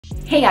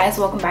Hey guys,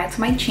 welcome back to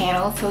my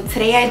channel. So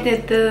today I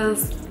did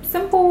this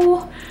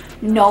simple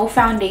no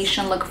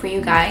foundation look for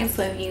you guys.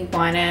 So if you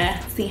want to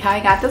see how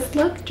I got this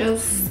look,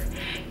 just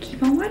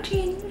keep on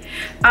watching.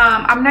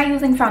 I'm not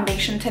using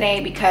foundation today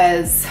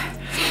because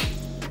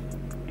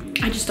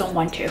I just don't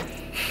want to.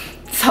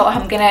 So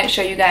I'm gonna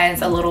show you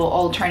guys a little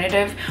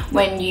alternative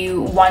when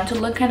you want to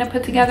look kind of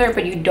put together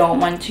but you don't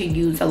want to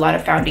use a lot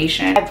of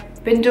foundation.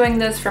 I've been doing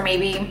this for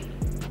maybe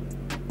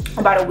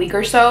about a week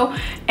or so,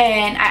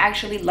 and I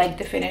actually like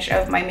the finish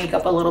of my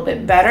makeup a little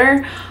bit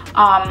better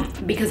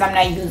because I'm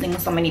not using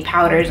so many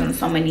powders and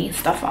so many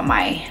stuff on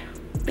my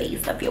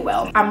face, if you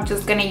will. I'm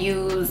just gonna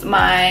use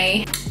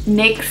my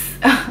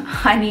NYX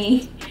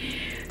Honey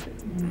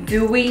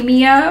Do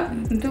Me Up,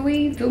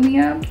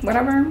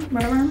 whatever,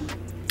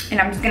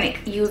 and I'm just gonna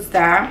use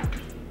that.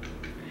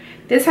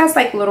 This has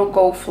like little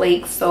gold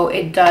flakes, so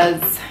it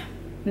does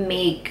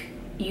make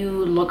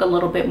you look a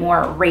little bit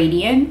more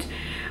radiant,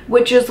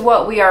 which is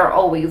what we are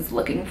always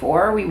looking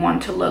for. We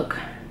want to look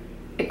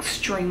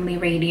extremely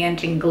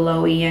radiant and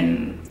glowy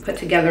and put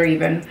together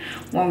even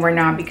when we're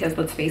not, because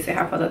let's face it,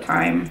 half of the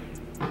time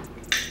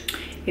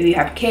if you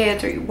have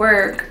kids or you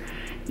work,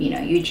 you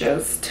know, you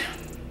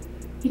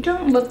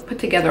don't look put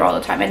together all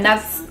the time, and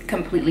that's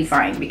completely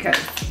fine because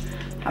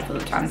half of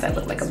the times I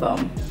look like a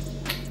bum.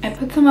 I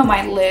put some on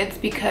my lids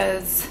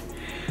because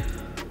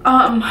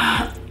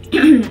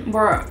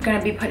we're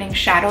gonna be putting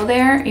shadow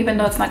there, even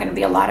though it's not gonna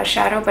be a lot of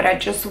shadow, but I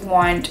just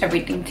want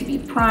everything to be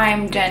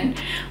primed and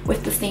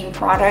with the same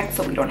product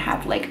so we don't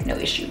have like no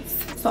issues.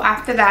 So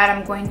after that,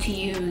 I'm going to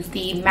use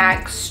the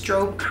MAC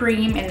Strobe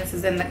Cream, and this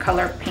is in the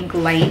color Pink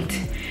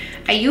Light.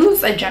 I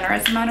use a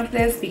generous amount of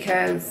this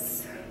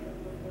because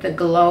the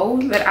glow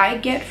that I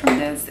get from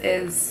this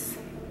is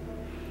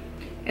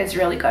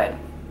really good.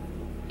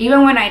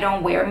 Even when I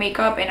don't wear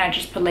makeup and I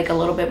just put like a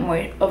little bit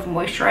more of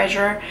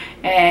moisturizer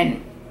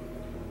and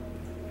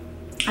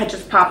I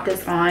just pop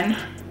this on,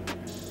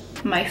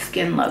 my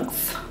skin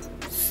looks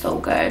so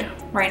good.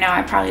 Right now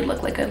I probably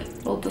look like a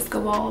little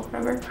disco ball or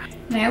whatever.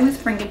 And I always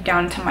bring it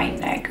down to my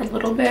neck a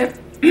little bit.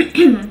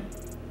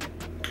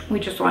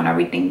 We just want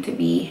everything to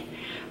be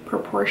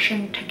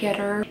proportioned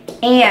together.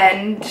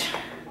 And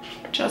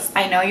just,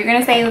 I know you're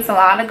gonna say it's a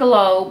lot of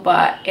glow,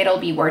 but it'll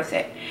be worth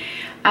it.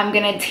 I'm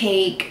gonna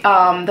take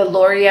the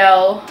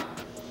L'Oreal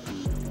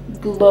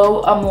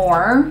Glow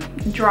Amore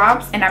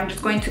drops, and I'm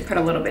just going to put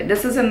a little bit.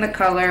 This is in the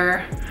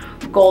color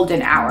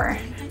Golden Hour.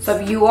 So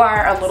if you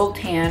are a little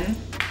tan,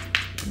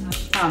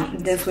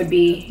 this would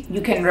be, you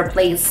can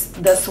replace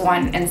this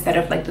one instead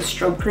of like the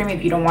strobe cream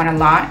if you don't want a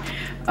lot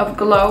of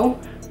glow,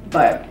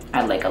 but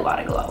I like a lot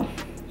of glow.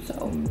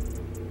 So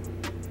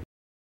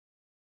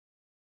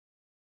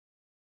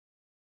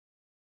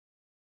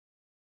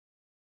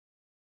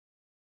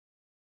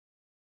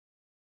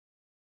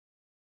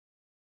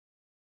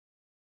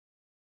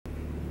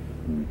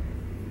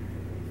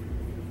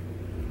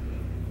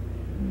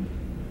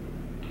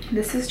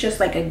this is just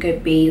like a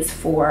good base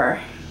for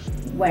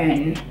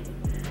when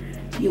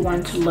you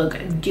want to look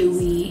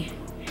dewy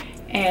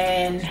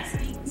and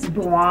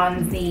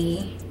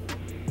bronzy,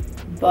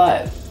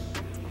 but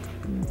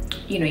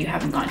you know, you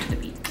haven't gone to the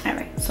beach. All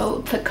right,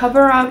 so to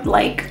cover up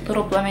like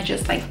little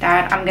blemishes like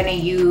that, I'm gonna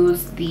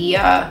use the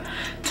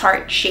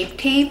Tarte Shape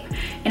Tape,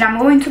 and I'm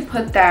going to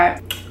put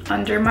that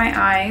under my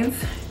eyes,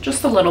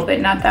 just a little bit,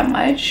 not that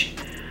much.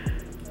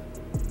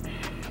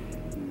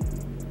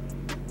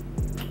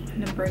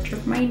 The bridge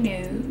of my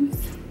nose,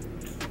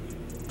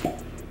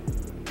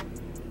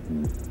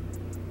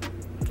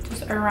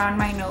 just around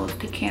my nose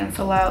to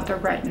cancel out the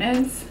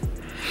redness,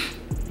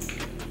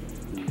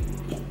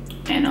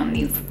 and on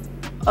these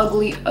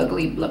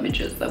ugly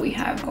blemishes that we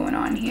have going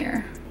on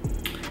here.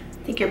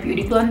 Take your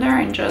beauty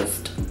blender and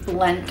just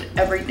blend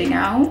everything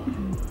out.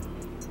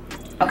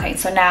 Okay,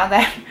 so now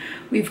that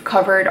we've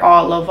covered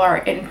all of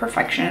our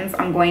imperfections,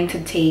 I'm going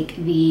to take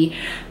the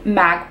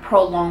MAC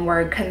Pro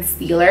Longwear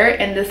Concealer,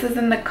 and this is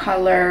in the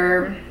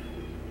color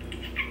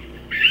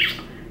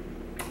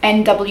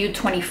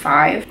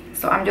NW25.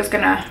 So I'm just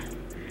gonna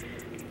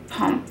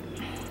pump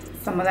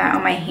some of that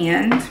on my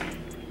hand,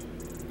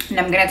 and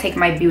I'm gonna take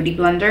my beauty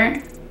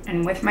blender,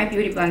 and with my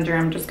beauty blender,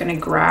 I'm just gonna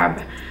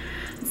grab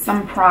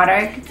some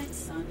product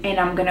and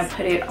I'm gonna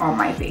put it on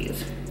my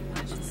face,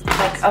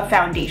 like a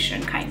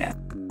foundation kind of.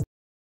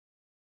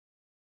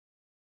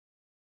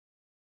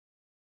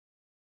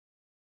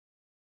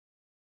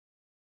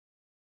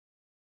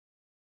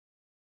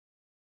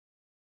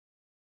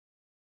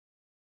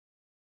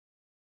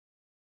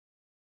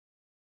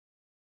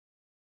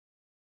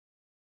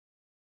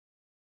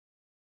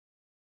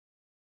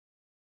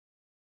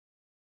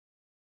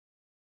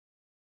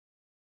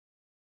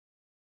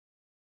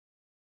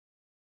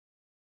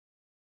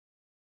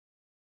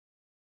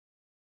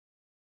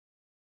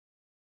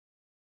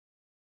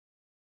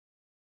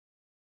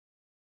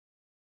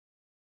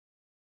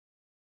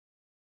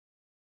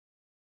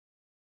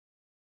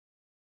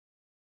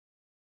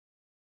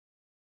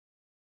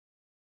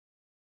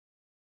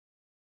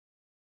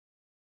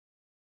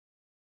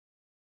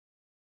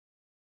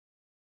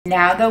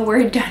 Now that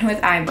we're done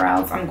with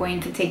eyebrows, I'm going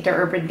to take the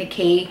Urban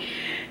Decay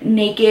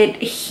Naked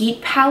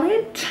Heat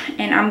palette,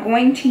 and I'm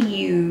going to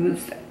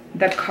use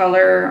the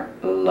color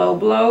Low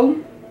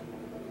Blow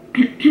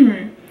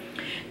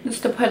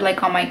just to put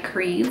like on my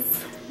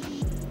crease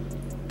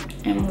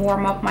and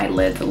warm up my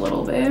lids a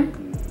little bit.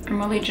 I'm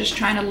really just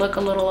trying to look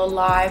a little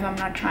alive. I'm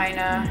not trying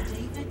to,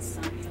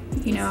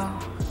 you know,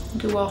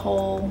 do a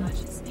whole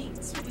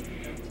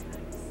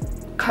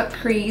cut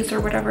crease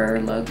or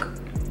whatever look.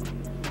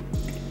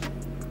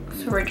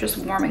 So we're just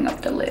warming up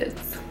the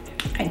lids.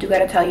 I do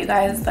gotta tell you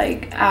guys,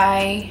 like,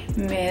 I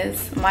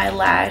miss my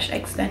lash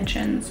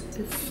extensions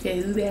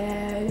so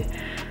bad.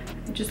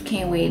 I just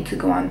can't wait to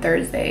go on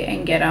Thursday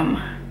and get them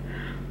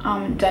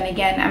done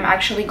again. I'm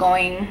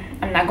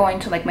not going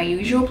to like my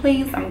usual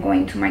place. I'm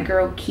going to my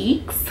girl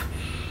Keeks,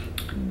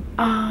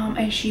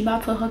 and she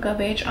about to hook a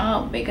bitch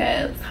up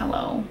because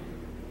hello,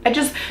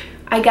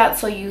 I got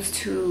so used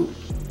to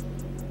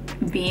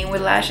being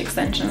with lash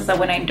extensions that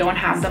when I don't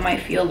have them, I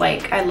feel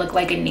like I look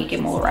like a naked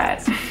mole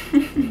rat.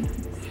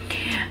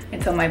 I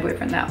tell my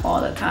boyfriend that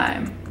all the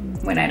time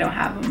when I don't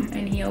have them,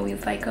 and he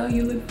always like, oh,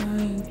 you look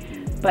fine.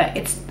 But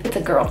it's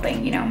a girl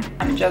thing, you know.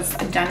 I'm just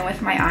done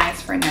with my eyes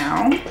for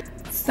now.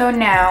 So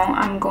now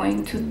I'm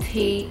going to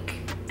take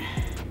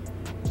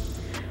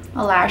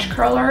a lash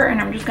curler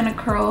and I'm just gonna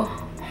curl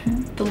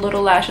the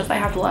little lashes I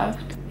have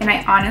left. And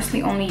I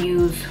honestly only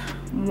use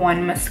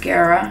one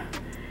mascara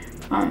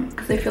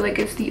because I feel like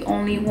it's the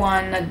only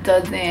one that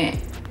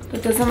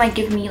doesn't like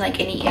give me like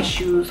any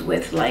issues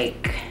with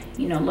like,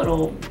 you know,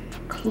 little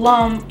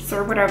clumps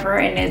or whatever.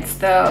 And it's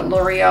the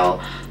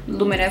L'Oreal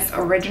Luminous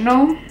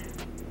Original,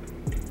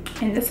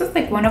 and this is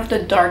like one of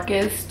the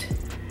darkest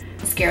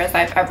mascaras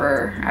I've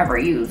ever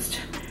used,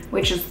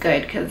 which is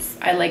good because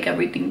I like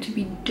everything to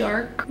be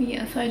dark.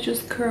 Yes, I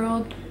just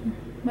curled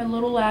my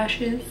little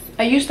lashes.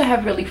 I used to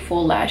have really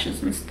full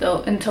lashes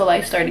until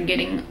I started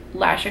getting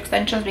lash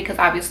extensions, because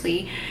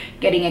obviously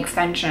getting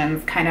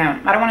extensions kind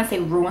of, I don't want to say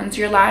ruins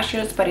your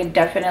lashes, but it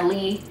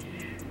definitely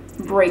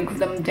breaks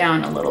them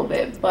down a little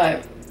bit.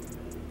 But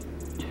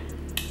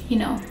you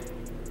know,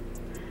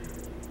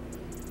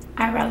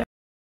 I'd rather.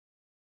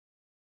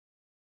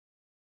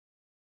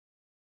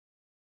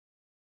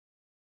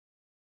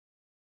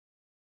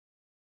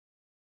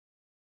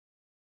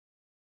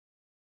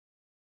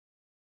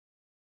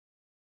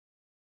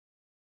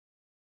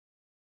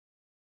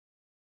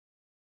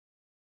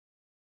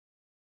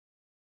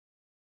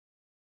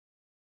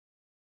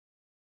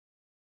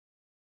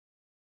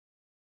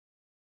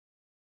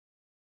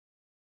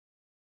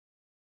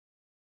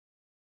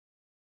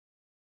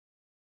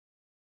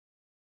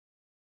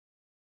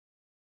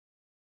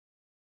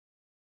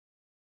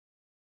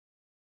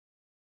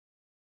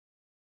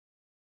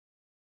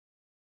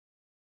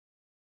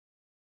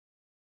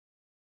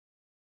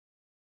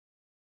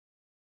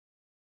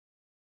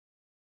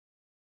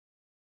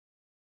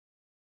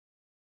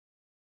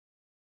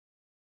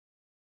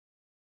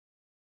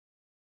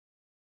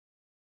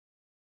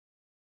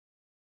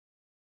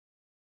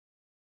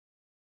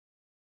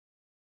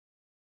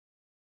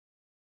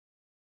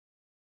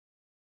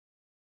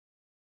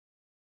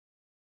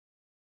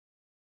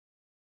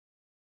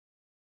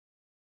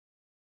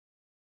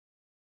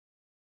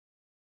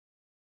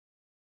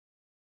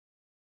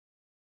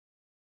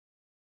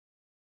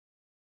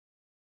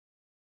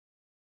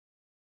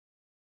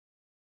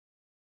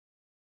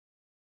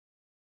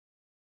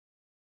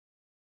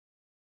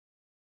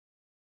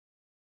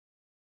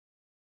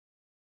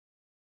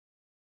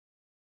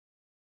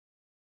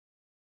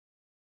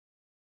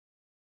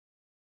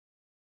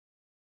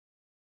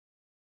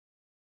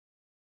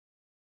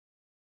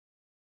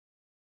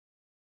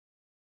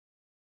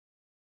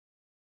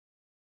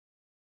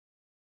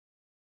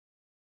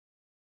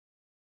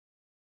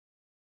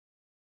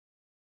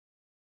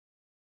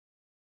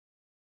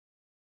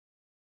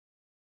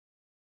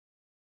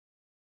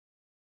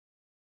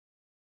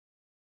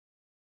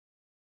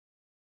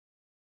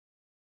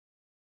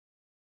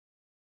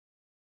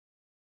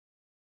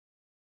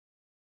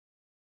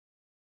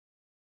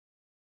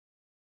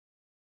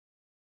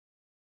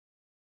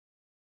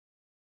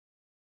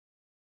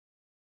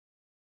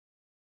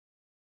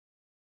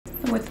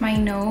 With my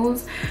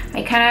nose,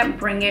 I kind of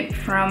bring it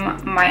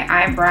from my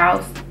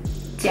eyebrows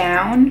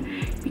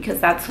down,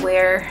 because that's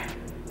where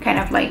kind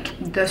of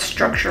like the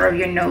structure of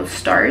your nose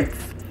starts.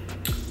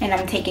 And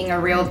I'm taking a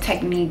Real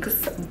Techniques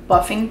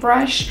buffing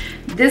brush.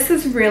 This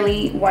is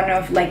really one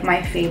of like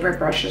my favorite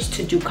brushes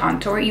to do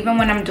contour. Even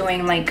when I'm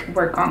doing like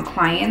work on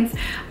clients,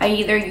 I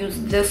either use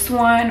this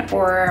one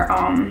or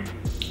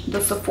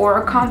the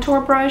Sephora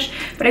contour brush,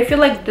 but I feel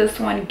like this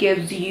one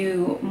gives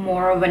you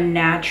more of a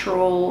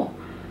natural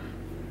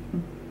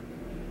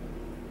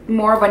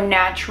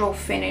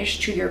finish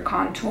to your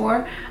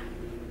contour,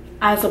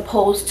 as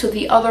opposed to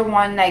the other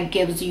one that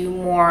gives you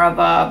more of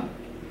a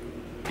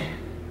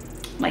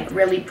like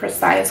really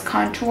precise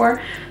contour.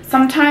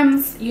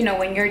 Sometimes, you know,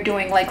 when you're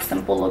doing like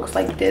simple looks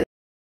like this,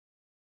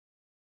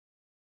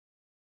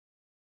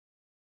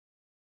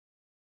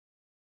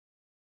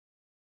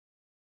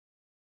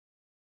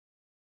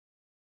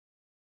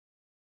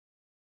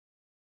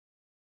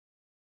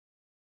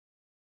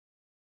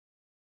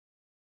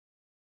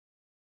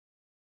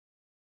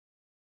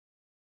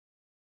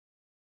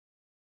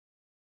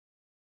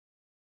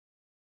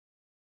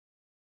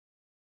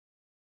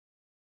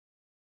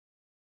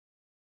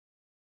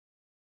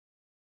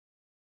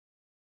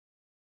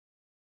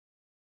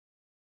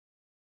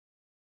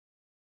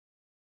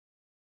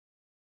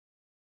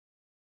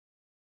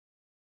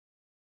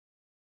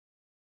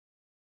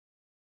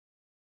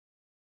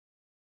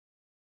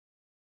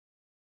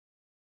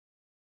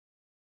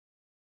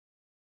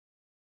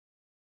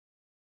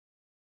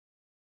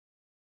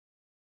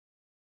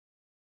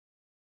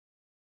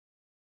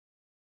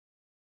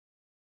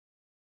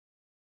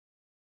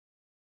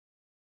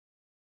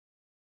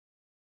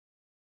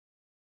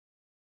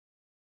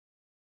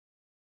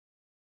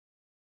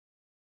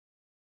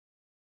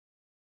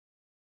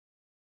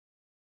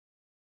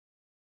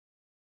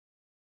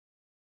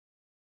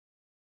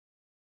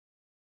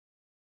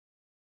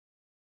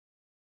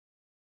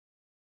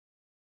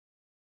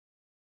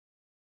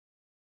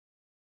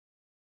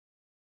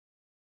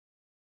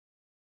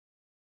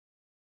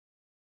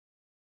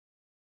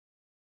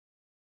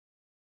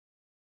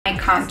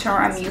 contour,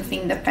 I'm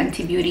using the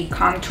Fenty Beauty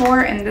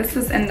contour, and this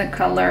is in the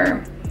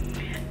color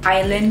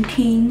Island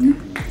King.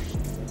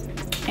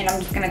 And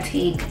I'm just gonna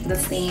take the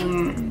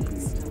same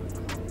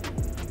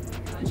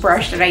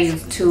brush that I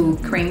used to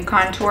cream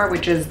contour,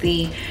 which is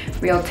the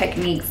Real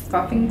Techniques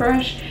buffing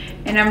brush,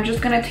 and I'm just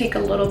gonna take a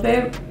little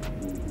bit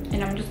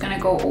and I'm just gonna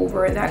go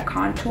over that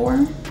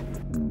contour.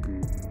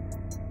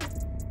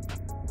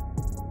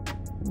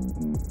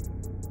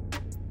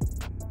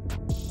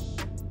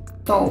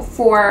 So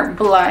for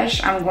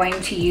blush, I'm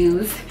going to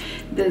use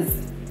this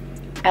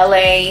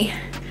LA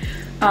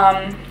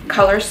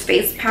Color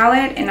Space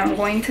palette, and I'm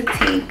going to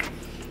take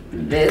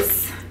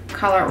this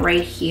color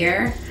right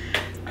here.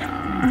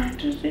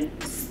 Does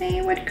it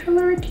say what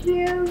color it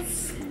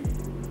is?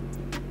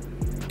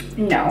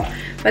 No,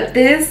 but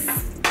this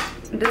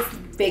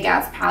big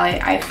ass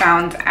palette I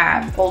found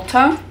at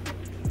Ulta,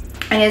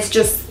 and it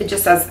just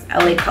says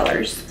LA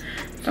Colors.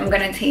 So I'm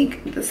gonna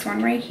take this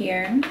one right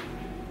here,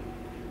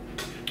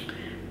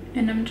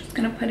 and I'm just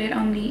gonna put it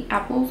on the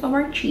apples of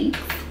our cheeks.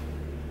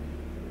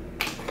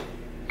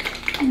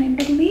 And I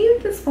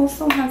believe this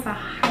also has a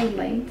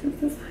highlight.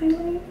 Is this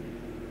highlight?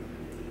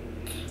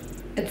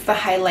 It's the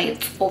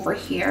highlights over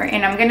here.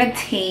 And I'm gonna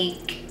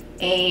take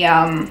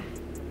a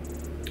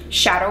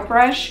shadow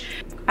brush.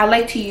 I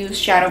like to use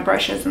shadow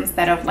brushes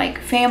instead of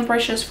like fan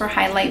brushes for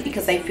highlight,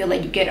 because I feel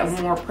like you get a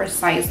more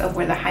precise of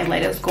where the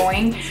highlight is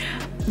going.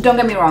 Don't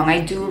get me wrong, I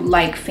do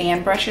like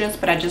fan brushes,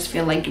 but I just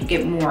feel like you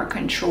get more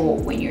control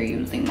when you're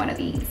using one of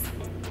these.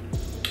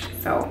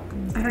 So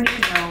I don't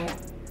even know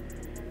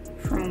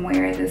from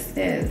where this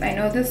is. I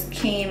know this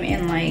came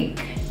in like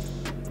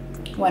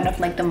one of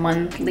like the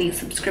monthly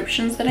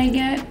subscriptions that I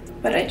get,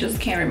 but I just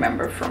can't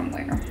remember from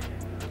where.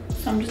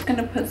 So I'm just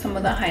gonna put some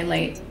of the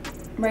highlight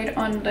right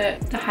on the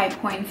high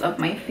points of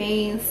my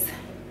face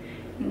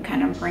and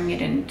kind of bring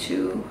it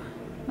into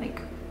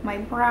like my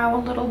brow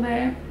a little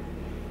bit,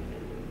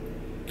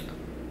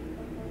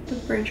 the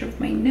bridge of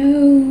my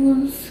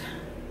nose,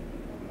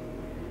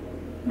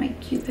 my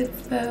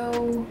cupid's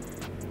bow,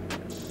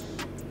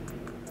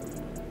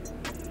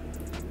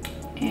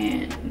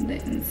 and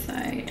the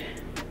inside.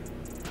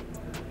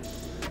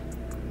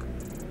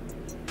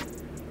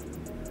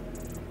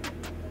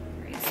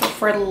 So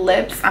for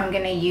lips, I'm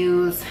gonna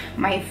use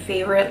my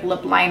favorite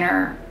lip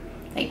liner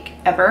like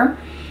ever,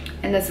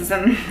 and this is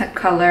in the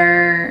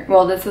color,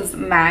 well, this is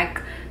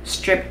MAC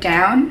Strip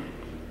Down.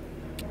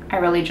 I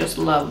really just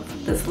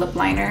love this lip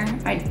liner.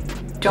 I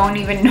don't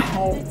even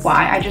know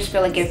why. I just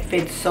feel like it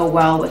fits so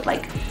well with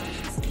like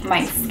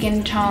my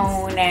skin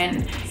tone,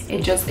 and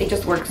it just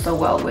works so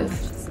well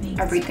with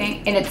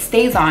everything, and it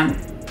stays on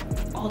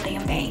all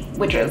damn day,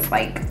 which is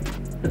like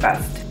the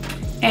best.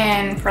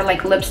 And for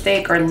like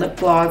lipstick or lip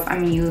gloss,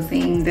 I'm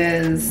using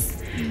this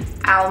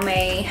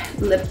Almay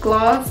lip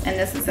gloss, and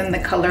this is in the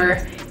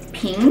color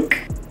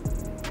Pink.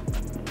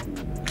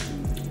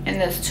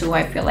 And this too,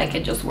 I feel like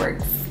it just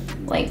works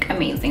like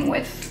amazing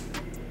with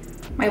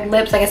my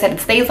lips. Like I said, it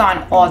stays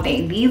on all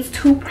day. These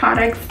two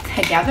products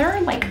together,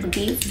 like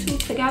these two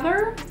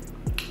together,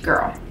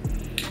 girl,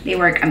 they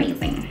work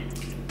amazing.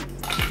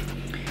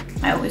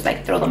 I always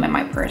like throw them in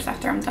my purse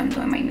after I'm done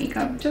doing my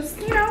makeup. Just,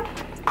 you know,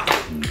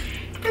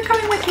 they're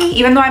coming with me,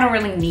 even though I don't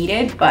really need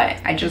it, but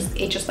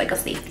it's just like a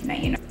safety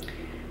net, you know.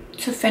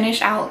 To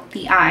finish out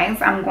the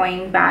eyes, I'm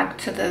going back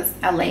to this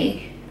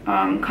LA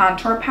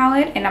contour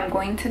palette, and I'm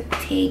going to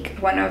take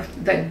one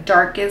of the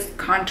darkest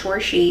contour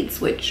shades,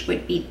 which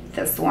would be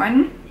this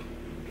one.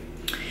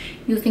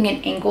 Using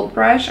an angled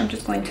brush, I'm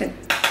just going to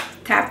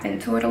tap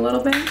into it a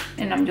little bit,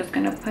 and I'm just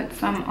going to put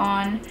some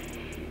on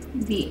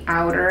the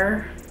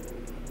outer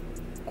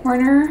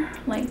corner,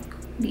 like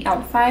the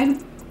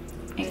outside,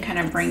 and kind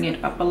of bring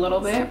it up a little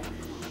bit.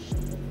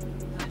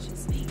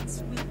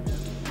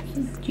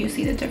 Do you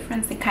see the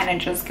difference? It kind of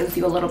just gives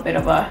you a little bit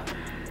of a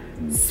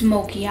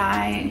smoky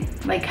eye,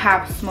 like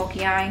half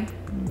smoky eye.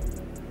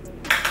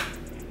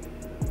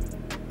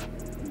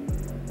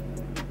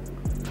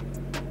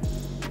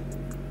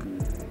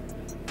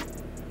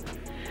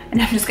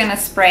 And I'm just gonna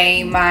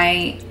spray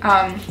my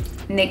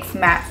NYX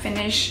matte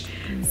finish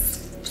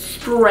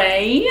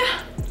spray.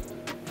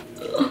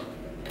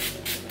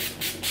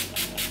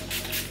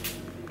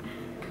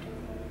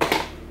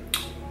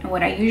 And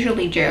what I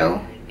usually do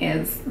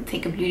is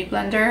take a beauty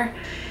blender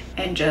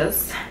and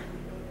just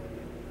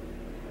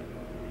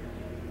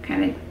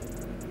kind of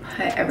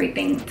put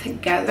everything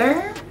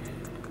together.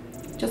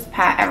 Just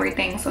pat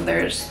everything so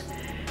there's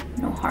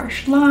no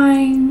harsh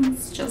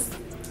lines, just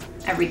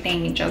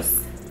everything just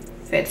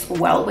fits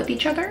well with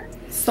each other.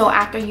 So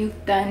after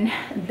you've done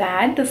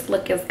that, this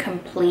look is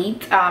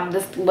complete.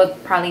 This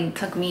look probably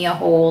took me a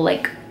whole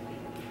like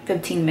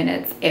 15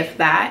 minutes, if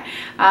that.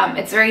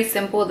 It's very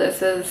simple.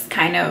 This is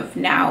kind of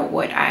now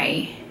what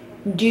I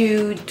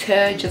do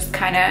to just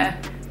kind of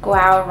go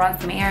out, run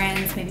some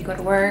errands, maybe go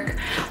to work.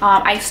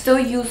 I still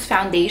use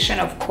foundation,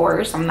 of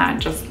course. I'm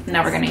not just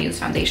never gonna use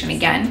foundation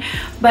again,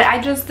 but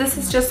this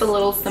is just a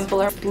little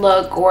simpler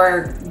look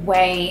or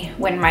way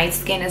when my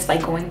skin is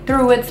like going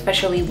through it,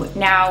 especially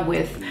now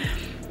with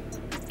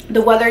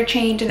the weather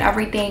change and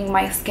everything,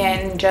 my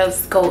skin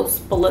just goes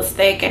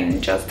ballistic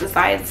and just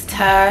decides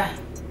to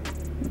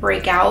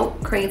break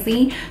out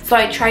crazy. So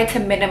I try to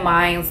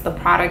minimize the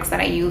products that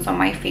I use on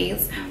my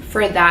face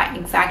for that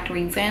exact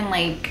reason.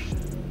 Like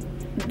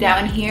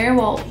down here,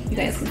 well, you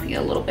guys can see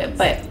a little bit,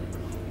 but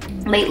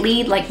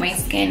lately, like, my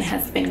skin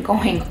has been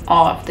going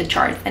off the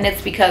charts, and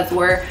it's because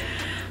we're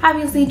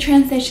obviously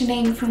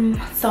transitioning from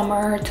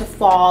summer to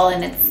fall,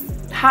 and it's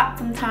hot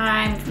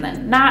sometimes and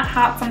then not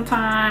hot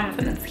sometimes,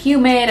 and it's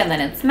humid and then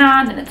it's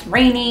not, and it's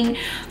raining.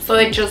 So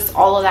it just,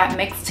 all of that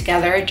mixed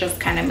together, it just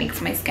kind of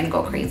makes my skin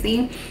go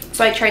crazy.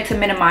 So I try to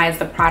minimize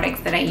the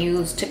products that I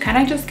use to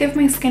kind of just give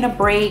my skin a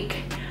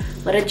break,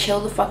 let it chill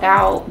the fuck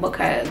out,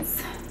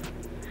 because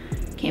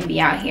I can't be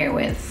out here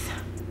with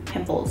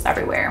pimples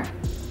everywhere.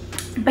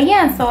 But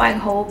yeah, so I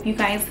hope you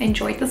guys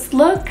enjoyed this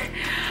look,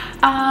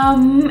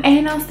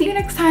 and I'll see you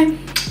next time.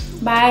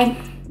 Bye.